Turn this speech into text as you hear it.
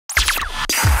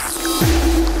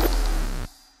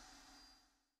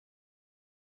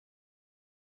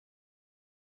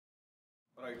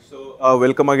Right, so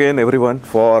welcome again everyone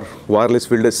for Wireless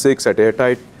Field 6 at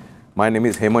AirTight. My name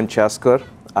is Hemant Chaskar.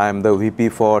 I am the VP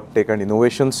for Tech and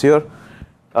Innovations here.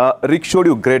 Rick showed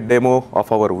you a great demo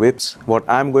of our WIPS. What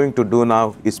I'm going to do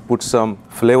now is put some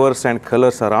flavors and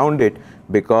colors around it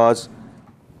because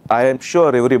I am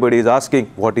sure everybody is asking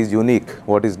what is unique,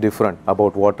 what is different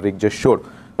about what Rick just showed,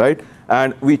 right?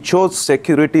 And we chose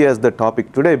security as the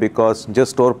topic today because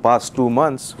just over past 2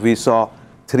 months, we saw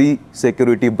 3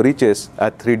 security breaches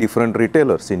at 3 different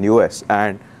retailers in US.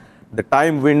 And the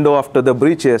time window after the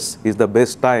breaches is the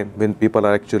best time when people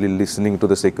are actually listening to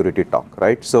the security talk,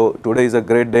 right? So today is a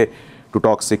great day to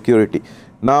talk security.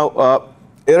 Now,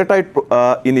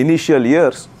 AirTight in initial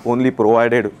years only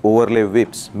provided overlay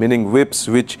WIPS, meaning WIPS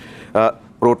which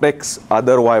protects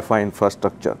other Wi-Fi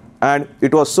infrastructure. And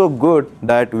it was so good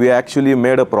that we actually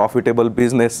made a profitable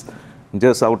business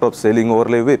just out of selling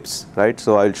overlay WIPS, right?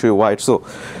 So I'll show you why. So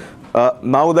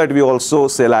now that we also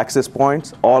sell access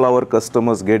points, all our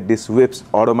customers get these WIPS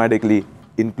automatically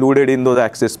included in those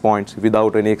access points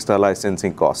without any extra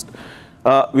licensing cost.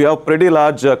 We have pretty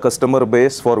large customer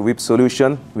base for WIPS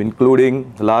solution,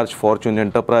 including large Fortune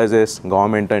enterprises,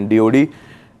 government and DoD,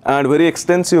 and very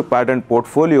extensive patent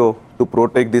portfolio to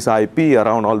protect this IP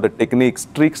around all the techniques,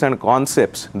 tricks, and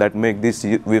concepts that make this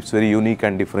WIPS very unique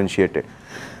and differentiated.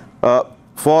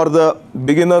 For the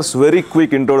beginners, very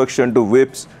quick introduction to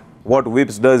WIPS. What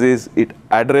WIPS does is it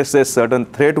addresses certain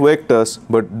threat vectors,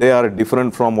 but they are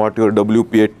different from what your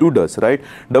WPA2 does, right?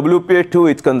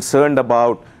 WPA2 is concerned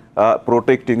about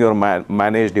protecting your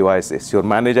managed devices, your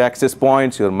managed access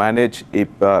points, your managed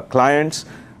clients,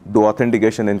 do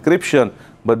authentication encryption,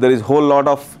 but there is a whole lot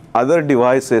of other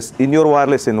devices in your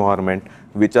wireless environment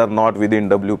which are not within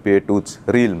WPA2's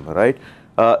realm, right?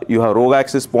 You have rogue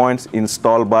access points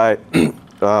installed by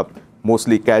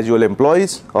mostly casual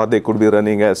employees, or they could be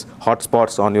running as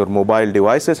hotspots on your mobile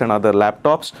devices and other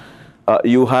laptops.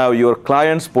 You have your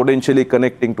clients potentially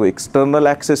connecting to external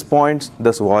access points,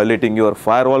 thus violating your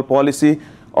firewall policy,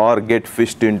 or get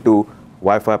fished into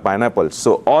Wi-Fi pineapples.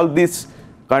 So all these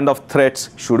kind of threats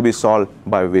should be solved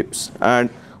by WIPS. And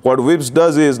what WIPS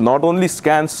does is not only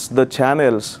scans the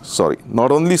channels,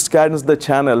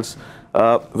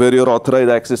 where your authorized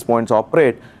access points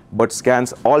operate, but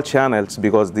scans all channels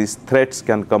because these threats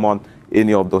can come on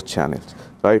any of those channels,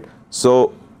 right?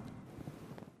 So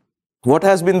what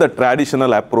has been the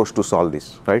traditional approach to solve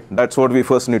this, right? That's what we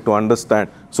first need to understand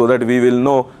so that we will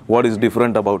know what is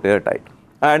different about AirTight.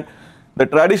 And the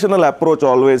traditional approach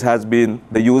always has been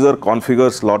the user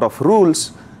configures a lot of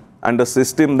rules and the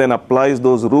system then applies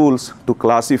those rules to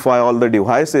classify all the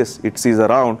devices it sees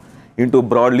around into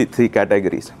broadly 3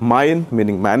 categories. Mine,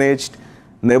 meaning managed,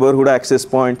 neighborhood access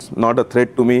points, not a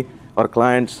threat to me, or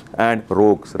clients, and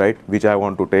rogues, right, which I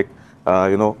want to take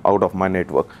out of my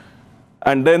network.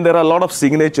 And then there are a lot of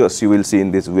signatures you will see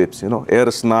in these WIPS,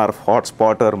 AirSnarf,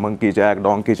 Hotspotter, Monkey Jack,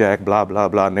 Donkey Jack, blah, blah,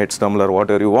 blah, NetStumbler,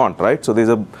 whatever you want, right? So there's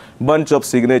a bunch of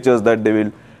signatures that they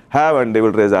will have and they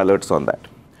will raise alerts on that.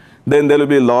 Then there will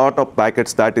be a lot of packet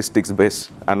statistics based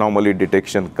anomaly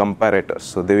detection comparators.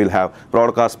 So they will have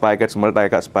broadcast packets,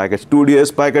 multicast packets,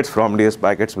 2DS packets, from DS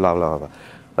packets, blah, blah, blah,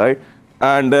 right?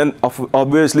 And then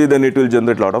obviously then it will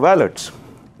generate a lot of alerts.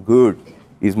 Good.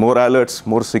 Is more alerts,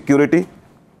 more security?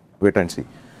 Wait and see.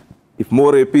 If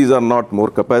more APs are not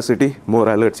more capacity, more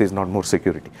alerts is not more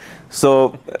security.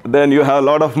 So then you have a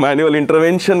lot of manual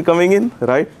intervention coming in,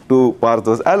 right, to parse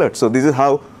those alerts. So this is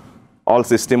how all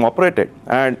system operated,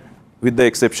 and with the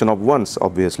exception of ones,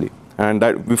 obviously. And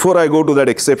that, before I go to that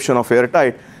exception of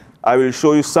AirTight, I will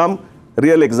show you some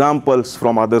real examples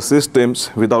from other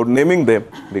systems without naming them,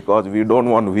 because we don't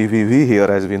want VVV here,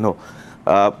 as we know.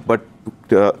 But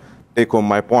to take home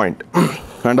my point,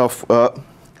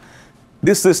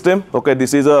 this system, okay,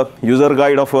 this is a user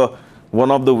guide of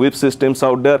one of the WIP systems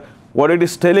out there. What it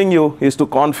is telling you is to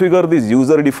configure these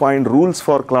user-defined rules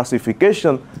for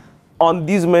classification on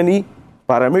these many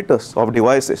parameters of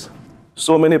devices.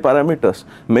 So many parameters.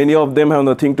 Many of them have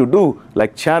nothing to do,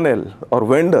 like channel or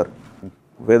vendor,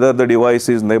 whether the device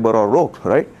is neighbor or rogue,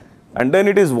 right? And then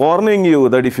it is warning you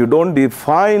that if you don't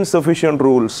define sufficient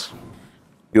rules,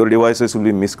 your devices will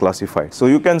be misclassified. So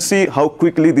you can see how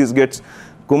quickly this gets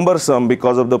cumbersome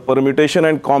because of the permutation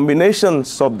and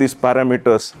combinations of these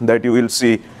parameters that you will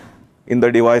see in the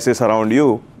devices around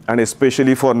you, and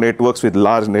especially for networks with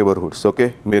large neighborhoods,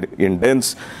 okay? In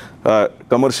dense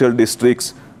commercial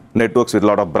districts, networks with a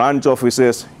lot of branch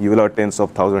offices, you will have tens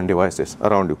of thousands devices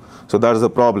around you. So that's the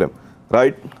problem,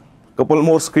 right? Couple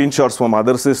more screenshots from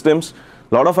other systems.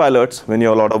 A lot of alerts when you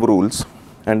have a lot of rules.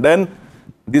 And then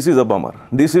this is a bummer.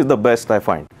 This is the best I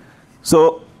find.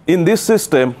 So in this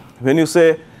system, when you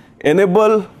say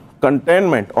enable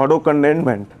containment, auto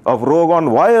containment of rogue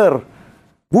on wire.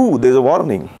 Ooh, there's a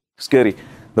warning. Scary.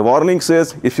 The warning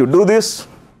says if you do this,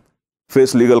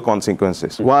 face legal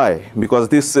consequences. Why? Because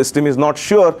this system is not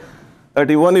sure that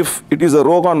even if it is a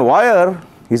rogue on wire,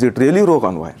 is it really rogue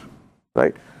on wire,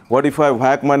 right? What if I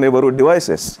hack my neighborhood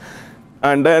devices?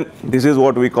 And then this is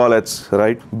what we call as,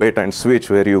 right, bait and switch,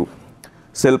 where you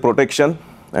sell protection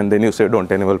and then you say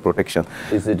don't enable protection.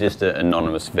 Is it just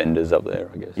anonymous vendors up there,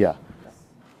 I guess? Yeah.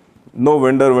 No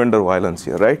vendor violence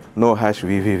here, right? No hash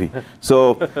VVV.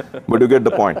 So, but you get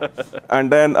the point. And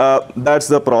then that's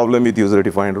the problem with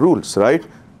user-defined rules, right?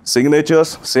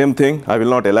 Signatures, same thing. I will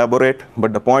not elaborate.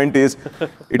 But the point is,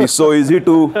 it is so easy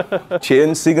to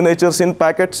change signatures in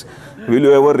packets. Will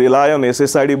you ever rely on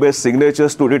SSID-based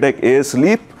signatures to detect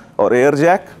ASLEAP or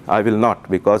AirJack? I will not,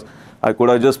 because I could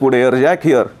have just put AirJack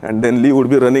here, and then Lee would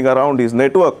be running around his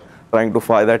network trying to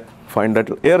find that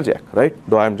AirJack, right?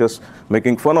 Though I'm just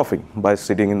making fun of him by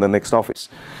sitting in the next office.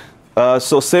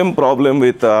 So same problem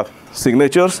with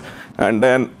signatures. And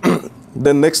then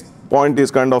the next point is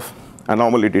kind of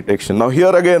anomaly detection. Now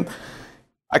here again,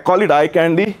 I call it eye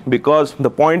candy because the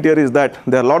point here is that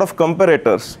there are a lot of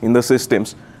comparators in the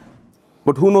systems,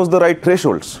 but who knows the right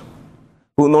thresholds?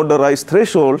 Who know the right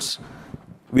thresholds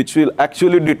which will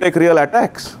actually detect real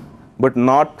attacks, but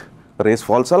not raise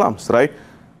false alarms, right?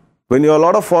 When you have a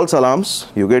lot of false alarms,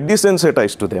 you get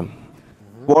desensitized to them.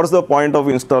 What's the point of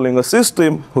installing a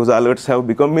system whose alerts have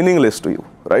become meaningless to you,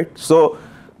 right? So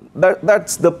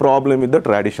that's the problem with the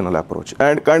traditional approach.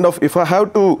 And kind of, if I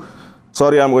have to,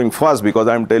 sorry, I'm going fast because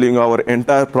I'm telling you our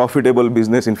entire profitable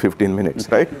business in 15 minutes,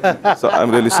 right? So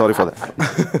I'm really sorry for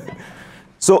that.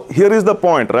 So here is the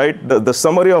point, right? The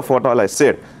summary of what all I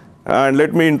said. And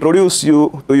let me introduce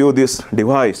to you this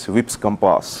device, WIPS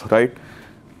Compass, right?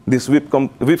 This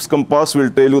WIPS Compass will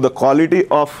tell you the quality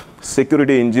of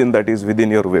security engine that is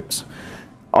within your WIPS.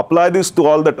 Apply this to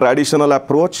all the traditional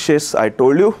approaches I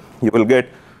told you. You will get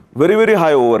very, very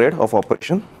high overhead of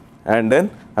operation. And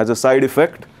then as a side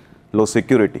effect, low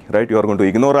security, right? You are going to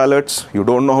ignore alerts. You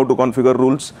don't know how to configure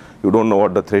rules. You don't know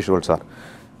what the thresholds are.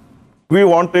 We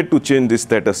wanted to change this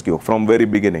status quo from very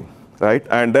beginning, right?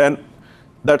 And then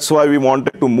that's why we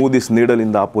wanted to move this needle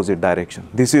in the opposite direction.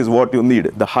 This is what you need.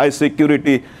 The high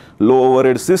security, low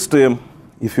overhead system,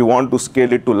 if you want to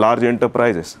scale it to large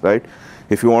enterprises, right?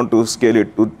 If you want to scale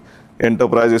it to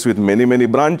enterprises with many, many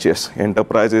branches,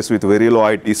 enterprises with very low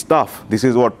IT staff, this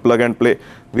is what plug and play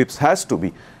WIPS has to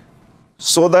be.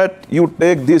 So that you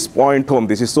take this point home.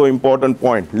 This is so important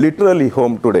point, literally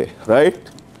home today, right?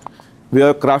 We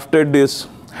have crafted this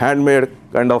handmade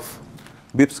kind of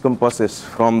WIPS compasses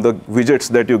from the widgets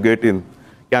that you get in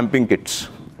camping kits.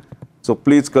 So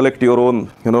please collect your own,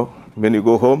 when you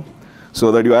go home,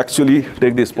 so that you actually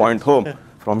take this point home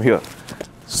from here.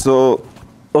 So,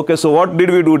 okay, so what did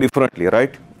we do differently,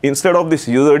 right? Instead of this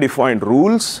user-defined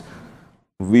rules,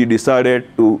 we decided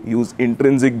to use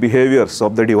intrinsic behaviors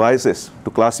of the devices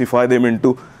to classify them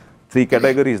into 3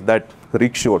 categories that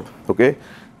Rick showed, okay?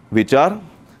 Which are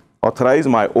authorize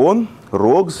my own,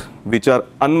 rogues, which are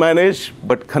unmanaged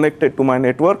but connected to my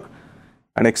network,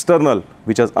 and external,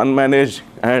 which is unmanaged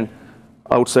and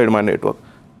outside my network.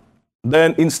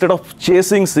 Then instead of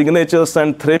chasing signatures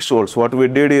and thresholds, what we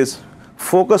did is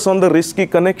focus on the risky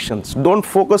connections. Don't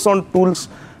focus on tools.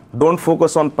 Don't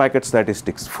focus on packet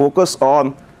statistics. Focus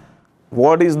on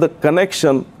what is the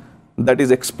connection that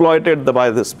is exploited by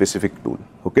the specific tool.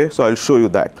 Okay, so I'll show you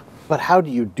that. But how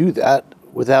do you do that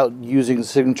without using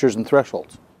signatures and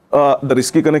thresholds? The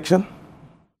risky connection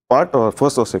part, or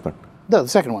first or second? No, the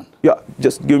second one. Yeah,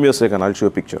 just give me a second. I'll show you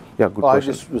a picture. Yeah, good question.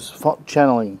 I just was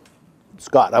channeling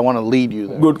Scott. I want to lead you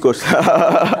there. Good question.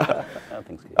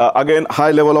 Again,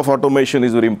 high level of automation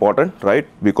is very important, right?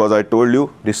 Because I told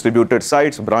you, distributed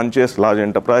sites, branches, large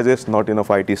enterprises, not enough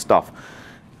IT staff.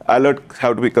 Alerts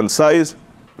have to be concise.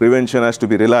 Prevention has to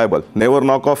be reliable. Never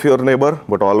knock off your neighbor,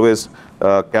 but always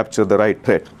capture the right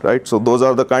threat, right? So those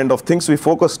are the kind of things we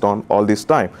focused on all this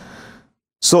time.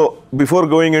 So before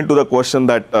going into the question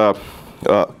that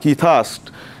Keith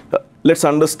asked, let's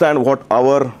understand what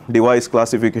our device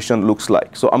classification looks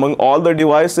like. So among all the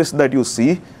devices that you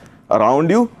see around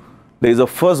you, there is a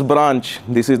first branch.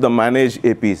 This is the managed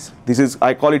APs. This is,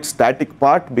 I call it static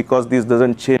part because this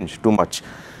doesn't change too much.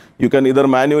 You can either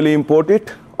manually import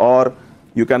it, or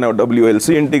you can have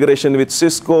WLC integration with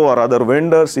Cisco or other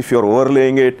vendors if you're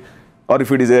overlaying it, or if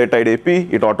it is AirTight AP,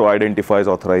 it auto-identifies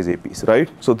authorized APs, right?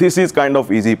 So this is kind of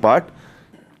easy part.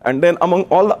 And then among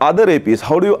all the other APs,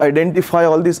 how do you identify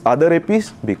all these other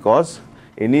APs? Because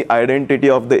any identity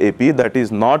of the AP that is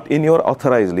not in your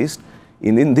authorized list,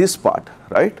 in this part,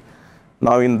 right?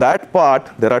 Now in that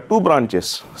part, there are two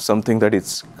branches, something that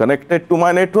is connected to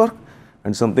my network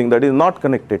and something that is not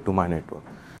connected to my network.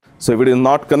 So if it is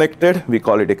not connected, we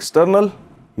call it external,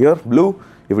 here blue.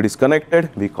 If it is connected,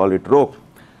 we call it rogue.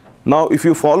 Now if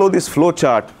you follow this flow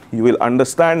chart, you will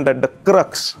understand that the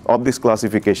crux of this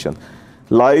classification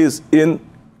lies in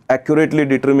accurately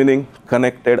determining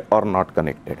connected or not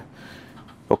connected.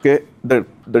 Okay, the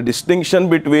distinction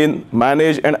between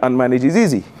managed and unmanaged is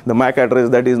easy. The MAC address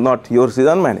that is not yours is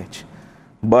unmanaged.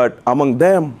 But among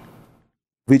them,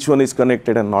 which one is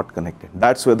connected and not connected?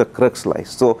 That's where the crux lies.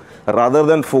 So rather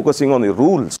than focusing on the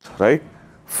rules, right,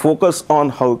 focus on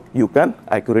how you can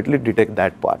accurately detect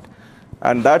that part.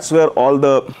 And that's where all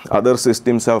the other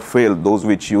systems have failed. Those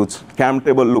which use CAM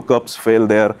table lookups fail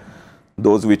there.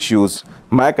 Those which use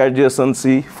MAC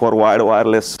adjacency for wired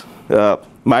wireless,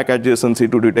 MAC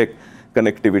adjacency to detect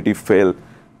connectivity fail.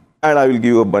 And I will give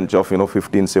you a bunch of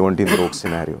 15, 17 rogue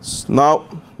scenarios. Now,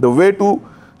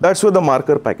 that's where the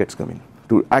marker packets come in,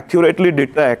 to accurately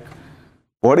detect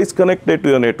what is connected to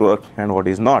your network and what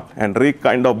is not. And Rick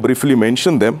kind of briefly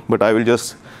mentioned them, but I will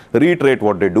just reiterate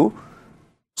what they do.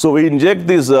 So we inject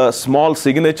these small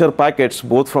signature packets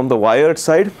both from the wired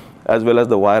side as well as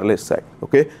the wireless side,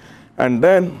 okay? And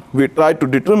then we try to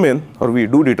determine, or we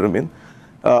do determine,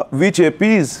 which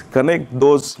APs connect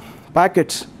those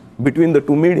packets between the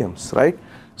two mediums, right?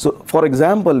 So for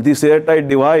example, this AirTight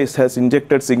device has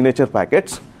injected signature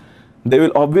packets. They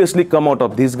will obviously come out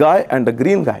of this guy and the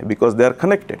green guy because they are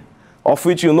connected, of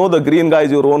which the green guy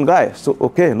is your own guy. So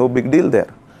okay, no big deal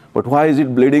there. But why is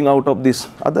it bleeding out of this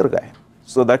other guy?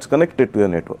 So that's connected to your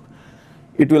network.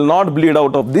 It will not bleed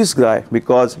out of this guy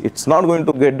because it's not going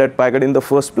to get that packet in the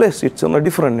first place. It's on a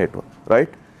different network, right?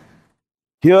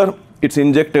 Here, it's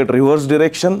injected reverse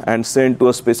direction and sent to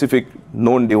a specific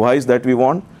known device that we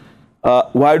want.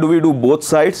 Why do we do both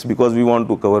sides? Because we want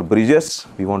to cover bridges,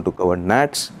 we want to cover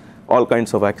NATs, all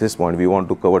kinds of access points. We want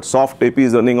to cover soft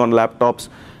APs running on laptops.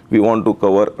 We want to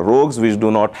cover rogues which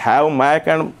do not have MAC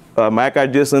and MAC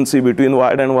adjacency between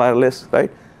wired and wireless, right?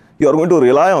 You are going to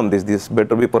rely on this. This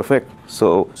better be perfect.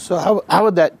 So how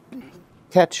would that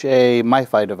catch a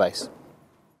MiFi device?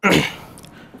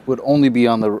 Would only be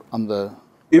on the.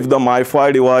 If the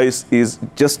MiFi device is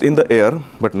just in the air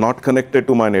but not connected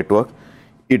to my network,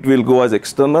 it will go as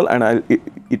external and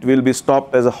it will be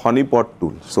stopped as a honeypot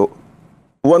tool. So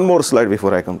one more slide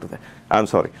before I come to that. I'm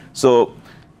sorry. So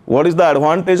what is the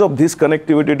advantage of this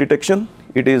connectivity detection?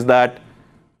 It is that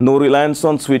no reliance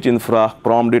on switch infra,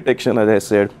 prompt detection, as I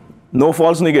said. No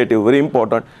false negative, very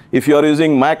important. If you are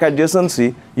using MAC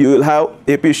adjacency, you will have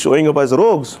APs showing up as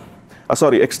rogues.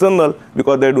 External,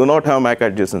 because they do not have MAC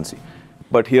adjacency.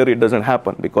 But here it doesn't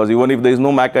happen because even if there is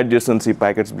no MAC adjacency,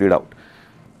 packets bleed out.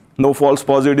 No false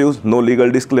positives, no legal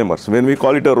disclaimers. When we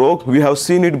call it a rogue, we have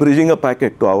seen it bridging a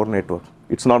packet to our network.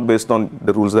 It's not based on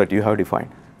the rules that you have defined,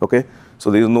 okay?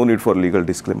 So there is no need for legal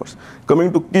disclaimers.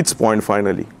 Coming to Keith's point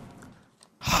finally,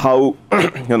 how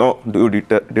do you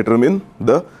determine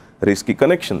the risky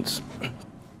connections?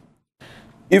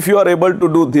 If you are able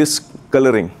to do this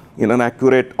coloring in an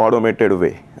accurate automated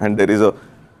way, and there is a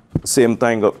same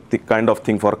kind of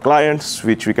thing for clients,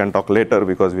 which we can talk later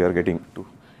because we are getting to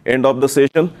end of the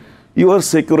session, your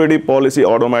security policy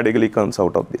automatically comes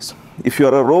out of this. If you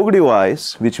are a rogue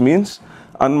device, which means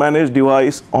unmanaged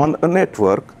device on a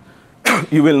network,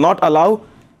 you will not allow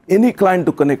any client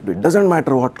to connect to it. Doesn't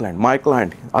matter what client, my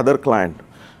client, other client,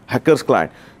 hacker's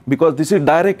client, because this is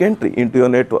direct entry into your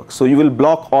network. So you will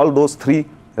block all those 3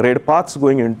 red paths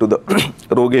going into the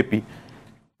rogue AP.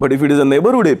 But if it is a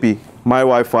neighborhood AP, my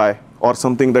Wi-Fi or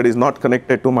something that is not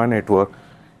connected to my network,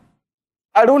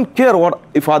 I don't care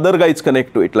if other guys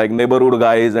connect to it, like neighborhood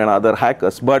guys and other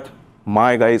hackers, but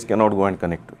my guys cannot go and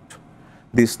connect to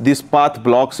it. This path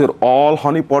blocks your all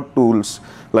honeypot tools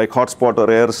like Hotspot or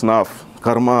AirSnuff,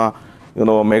 Karma,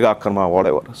 Mega Karma,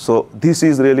 whatever. So this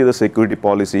is really the security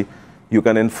policy you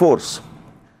can enforce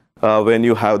when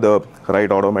you have the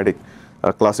right automatic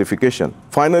classification.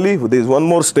 Finally, there is one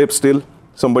more step still.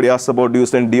 Somebody asked about, do you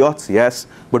send DOTs? Yes.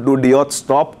 But do DOTs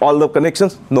stop all the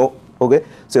connections? No. Okay.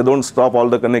 So don't stop all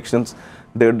the connections.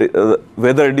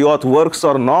 Whether DOT works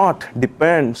or not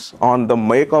depends on the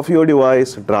make of your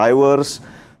device, drivers,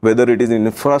 whether it is in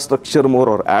infrastructure mode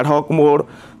or ad hoc mode,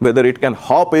 whether it can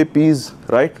hop APs,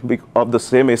 right, of the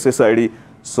same SSID.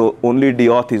 So only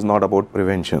DOT is not about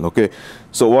prevention. Okay.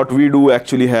 So what we do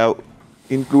actually have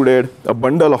included a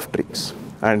bundle of tricks.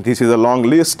 And this is a long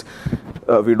list.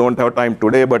 We don't have time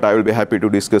today, but I will be happy to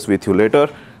discuss with you later.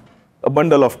 A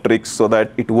bundle of tricks so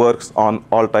that it works on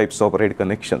all types of RAID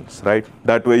connections, right?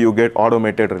 That way you get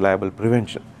automated, reliable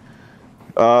prevention.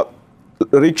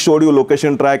 Rick showed you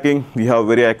location tracking. We have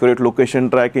very accurate location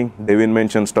tracking. Devin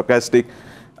mentioned stochastic.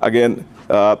 Again,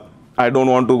 I don't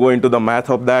want to go into the math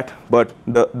of that, but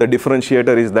the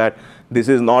differentiator is that this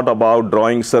is not about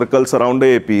drawing circles around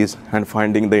the APs and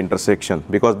finding the intersection,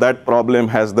 because that problem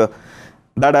has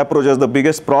that approach has the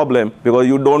biggest problem, because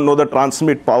you don't know the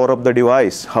transmit power of the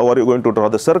device. How are you going to draw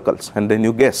the circles? And then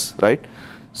you guess, right?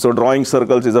 So drawing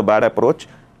circles is a bad approach.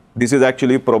 This is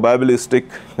actually probabilistic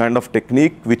kind of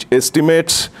technique which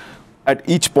estimates at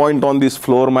each point on this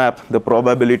floor map the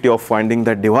probability of finding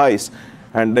that device,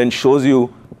 and then shows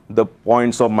you the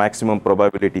points of maximum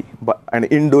probability. And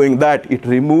in doing that, it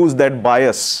removes that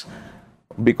bias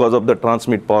because of the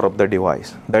transmit power of the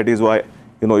device. That is why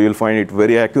you'll find it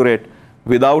very accurate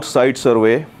without site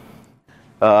survey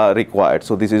required.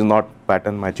 So this is not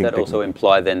pattern matching. Does that also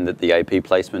imply then that the AP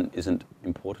placement isn't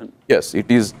important? Yes, it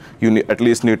is. You at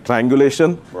least need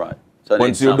triangulation. Right. So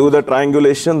once you do the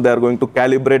triangulation, they're going to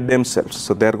calibrate themselves.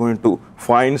 So they're going to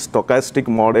find stochastic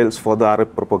models for the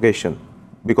RF propagation,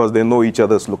 because they know each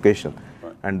other's location.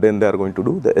 Right. And then they're going to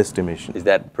do the estimation. Is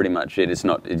that pretty much it? It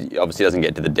obviously doesn't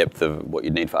get to the depth of what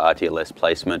you'd need for RTLS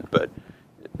placement, but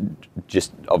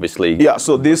just obviously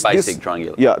basic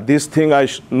triangulation. Yeah, this thing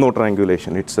no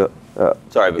triangulation. It's a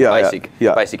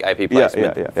basic AP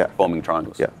placement forming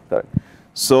triangles. Yeah, correct.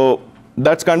 So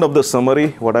that's kind of the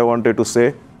summary what I wanted to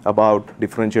say about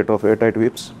differentiator of AirTight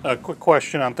WIPS. A quick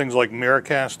question on things like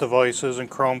Miracast devices and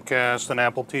Chromecast and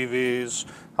Apple TVs.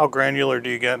 How granular do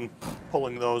you get in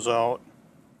pulling those out?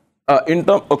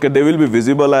 They will be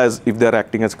visible as if they're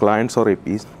acting as clients or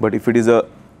APs. But if it is a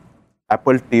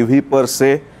Apple TV per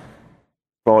se,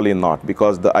 probably not,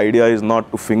 because the idea is not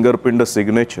to fingerprint the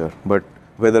signature, but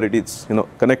whether it is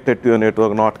connected to a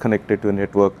network, not connected to a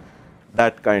network.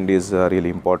 That kind is really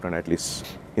important, at least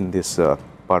in this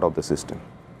part of the system.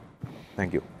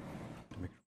 Thank you.